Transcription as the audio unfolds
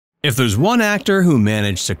If there's one actor who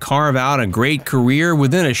managed to carve out a great career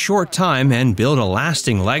within a short time and build a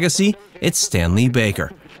lasting legacy, it's Stanley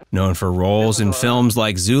Baker. Known for roles in films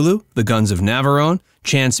like Zulu, The Guns of Navarone,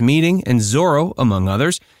 Chance Meeting, and Zorro, among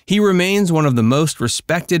others, he remains one of the most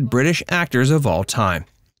respected British actors of all time.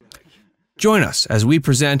 Join us as we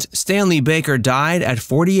present Stanley Baker died at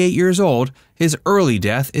 48 years old. His early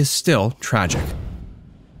death is still tragic.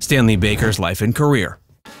 Stanley Baker's life and career.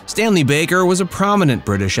 Stanley Baker was a prominent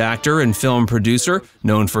British actor and film producer,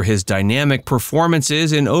 known for his dynamic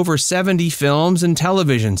performances in over 70 films and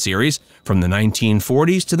television series from the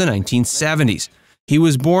 1940s to the 1970s. He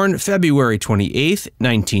was born February 28,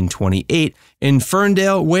 1928, in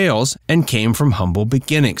Ferndale, Wales, and came from humble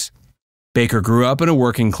beginnings. Baker grew up in a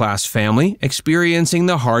working-class family, experiencing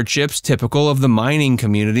the hardships typical of the mining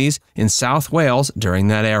communities in South Wales during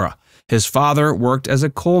that era. His father worked as a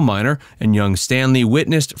coal miner, and young Stanley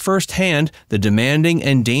witnessed firsthand the demanding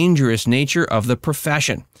and dangerous nature of the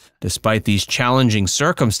profession. Despite these challenging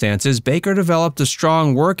circumstances, Baker developed a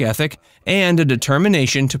strong work ethic and a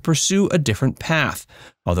determination to pursue a different path.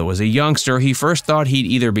 Although as a youngster, he first thought he'd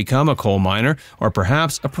either become a coal miner or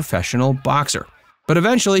perhaps a professional boxer. But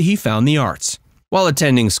eventually he found the arts. While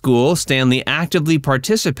attending school, Stanley actively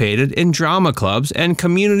participated in drama clubs and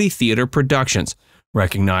community theater productions.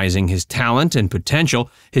 Recognizing his talent and potential,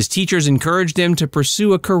 his teachers encouraged him to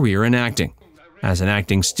pursue a career in acting. As an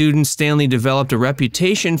acting student, Stanley developed a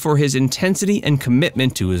reputation for his intensity and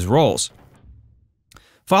commitment to his roles.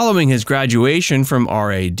 Following his graduation from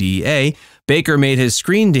RADA, Baker made his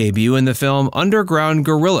screen debut in the film Underground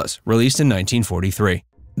Gorillas, released in 1943.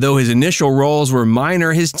 Though his initial roles were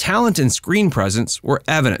minor, his talent and screen presence were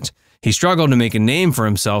evident. He struggled to make a name for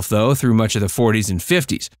himself, though, through much of the 40s and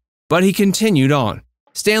 50s. But he continued on.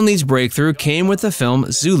 Stanley's breakthrough came with the film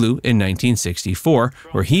Zulu in 1964,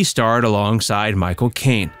 where he starred alongside Michael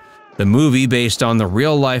Caine. The movie, based on the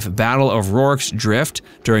real-life Battle of Rorke's Drift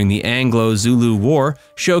during the Anglo-Zulu War,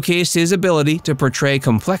 showcased his ability to portray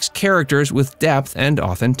complex characters with depth and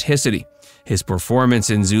authenticity. His performance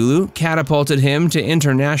in Zulu catapulted him to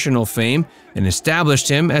international fame and established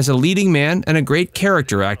him as a leading man and a great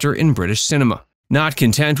character actor in British cinema. Not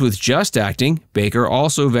content with just acting, Baker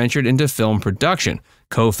also ventured into film production,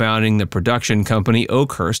 co-founding the production company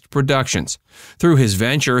Oakhurst Productions. Through his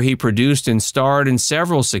venture, he produced and starred in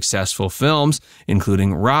several successful films,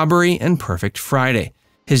 including Robbery and Perfect Friday.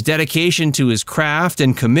 His dedication to his craft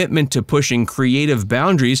and commitment to pushing creative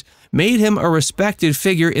boundaries made him a respected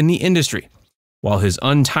figure in the industry. While his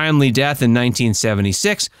untimely death in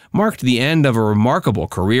 1976 marked the end of a remarkable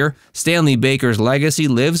career, Stanley Baker's legacy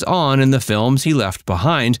lives on in the films he left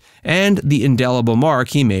behind and the indelible mark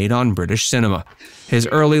he made on British cinema. His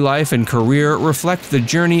early life and career reflect the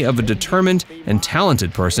journey of a determined and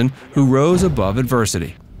talented person who rose above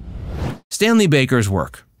adversity. Stanley Baker's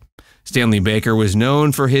work. Stanley Baker was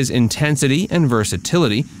known for his intensity and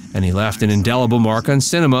versatility, and he left an indelible mark on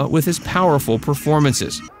cinema with his powerful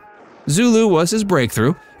performances. Zulu was his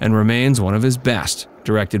breakthrough and remains one of his best.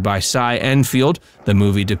 Directed by Cy Enfield, the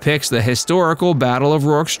movie depicts the historical Battle of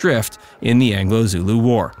Rorke's Drift in the Anglo-Zulu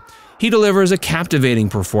War. He delivers a captivating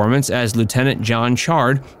performance as Lieutenant John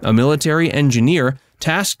Chard, a military engineer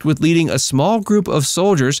tasked with leading a small group of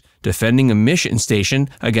soldiers defending a mission station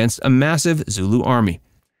against a massive Zulu army.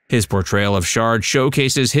 His portrayal of Chard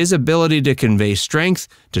showcases his ability to convey strength,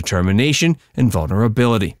 determination, and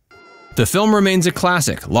vulnerability. The film remains a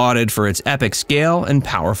classic, lauded for its epic scale and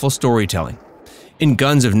powerful storytelling. In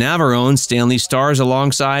Guns of Navarone, Stanley stars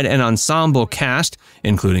alongside an ensemble cast,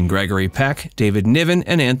 including Gregory Peck, David Niven,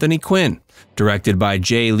 and Anthony Quinn. Directed by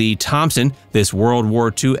J. Lee Thompson, this World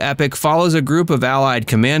War II epic follows a group of Allied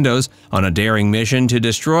commandos on a daring mission to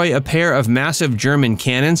destroy a pair of massive German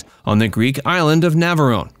cannons on the Greek island of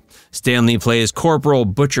Navarone. Stanley plays Corporal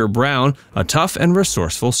Butcher Brown, a tough and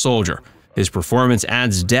resourceful soldier. His performance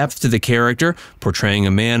adds depth to the character, portraying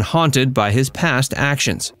a man haunted by his past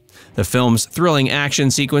actions. The film's thrilling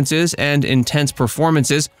action sequences and intense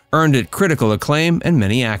performances earned it critical acclaim and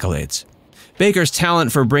many accolades. Baker's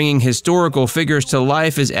talent for bringing historical figures to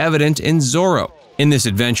life is evident in Zorro. In this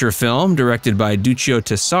adventure film, directed by Duccio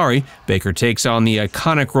Tessari, Baker takes on the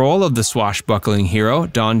iconic role of the swashbuckling hero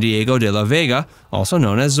Don Diego de la Vega, also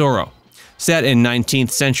known as Zorro. Set in 19th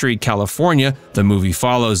century California, the movie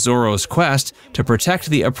follows Zorro's quest to protect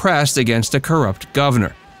the oppressed against a corrupt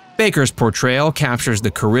governor. Baker's portrayal captures the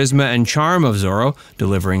charisma and charm of Zorro,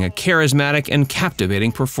 delivering a charismatic and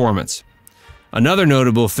captivating performance. Another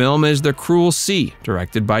notable film is The Cruel Sea,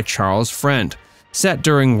 directed by Charles Friend. Set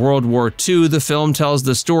during World War II, the film tells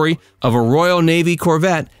the story of a Royal Navy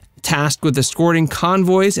corvette tasked with escorting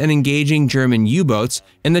convoys and engaging German U-boats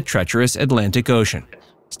in the treacherous Atlantic Ocean.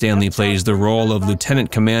 Stanley plays the role of Lieutenant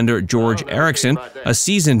Commander George Erickson, a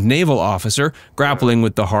seasoned naval officer grappling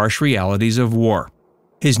with the harsh realities of war.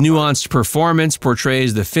 His nuanced performance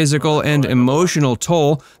portrays the physical and emotional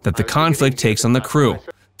toll that the conflict takes on the crew.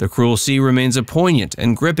 The Cruel Sea remains a poignant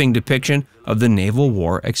and gripping depiction of the naval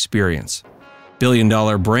war experience. Billion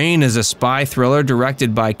Dollar Brain is a spy thriller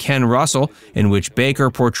directed by Ken Russell, in which Baker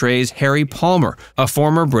portrays Harry Palmer, a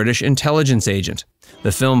former British intelligence agent.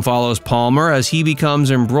 The film follows Palmer as he becomes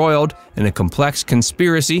embroiled in a complex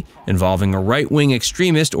conspiracy involving a right-wing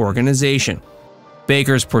extremist organization.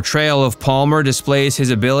 Baker's portrayal of Palmer displays his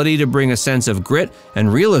ability to bring a sense of grit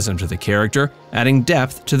and realism to the character, adding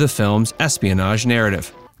depth to the film's espionage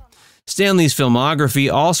narrative. Stanley's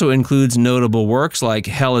filmography also includes notable works like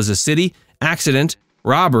Hell is a City, Accident,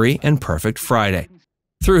 Robbery, and Perfect Friday.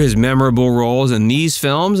 Through his memorable roles in these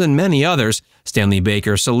films and many others, Stanley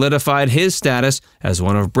Baker solidified his status as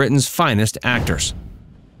one of Britain's finest actors.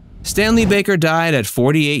 Stanley Baker died at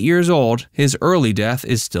 48 years old. His early death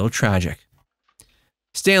is still tragic.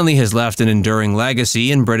 Stanley has left an enduring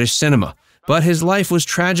legacy in British cinema, but his life was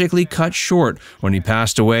tragically cut short when he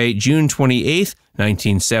passed away June 28,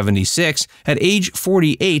 1976, at age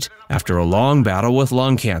 48 after a long battle with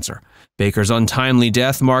lung cancer. Baker's untimely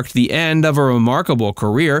death marked the end of a remarkable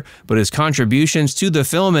career, but his contributions to the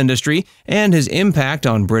film industry and his impact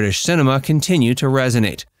on British cinema continue to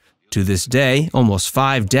resonate. To this day, almost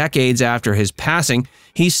 5 decades after his passing,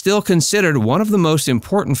 he's still considered one of the most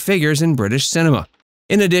important figures in British cinema.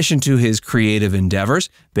 In addition to his creative endeavors,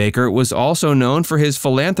 Baker was also known for his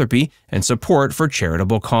philanthropy and support for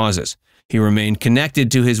charitable causes. He remained connected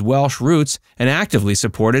to his Welsh roots and actively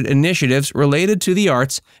supported initiatives related to the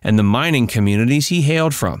arts and the mining communities he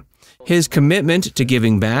hailed from. His commitment to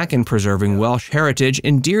giving back and preserving Welsh heritage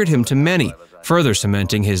endeared him to many, further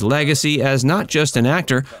cementing his legacy as not just an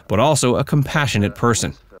actor, but also a compassionate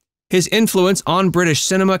person. His influence on British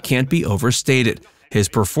cinema can't be overstated. His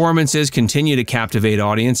performances continue to captivate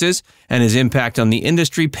audiences, and his impact on the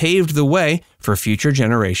industry paved the way for future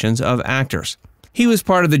generations of actors. He was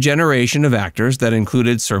part of the generation of actors that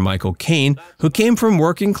included Sir Michael Caine, who came from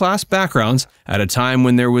working-class backgrounds at a time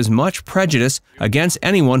when there was much prejudice against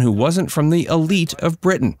anyone who wasn't from the elite of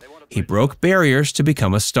Britain. He broke barriers to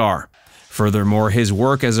become a star. Furthermore, his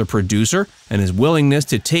work as a producer and his willingness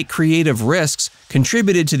to take creative risks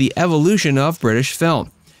contributed to the evolution of British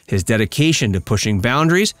film. His dedication to pushing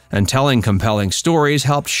boundaries and telling compelling stories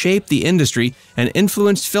helped shape the industry and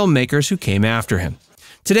influenced filmmakers who came after him.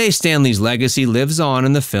 Today, Stanley's legacy lives on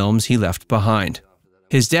in the films he left behind.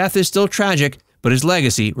 His death is still tragic, but his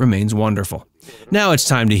legacy remains wonderful. Now it's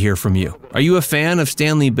time to hear from you. Are you a fan of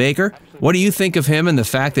Stanley Baker? What do you think of him and the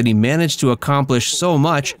fact that he managed to accomplish so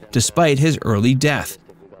much despite his early death?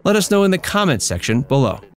 Let us know in the comments section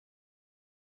below.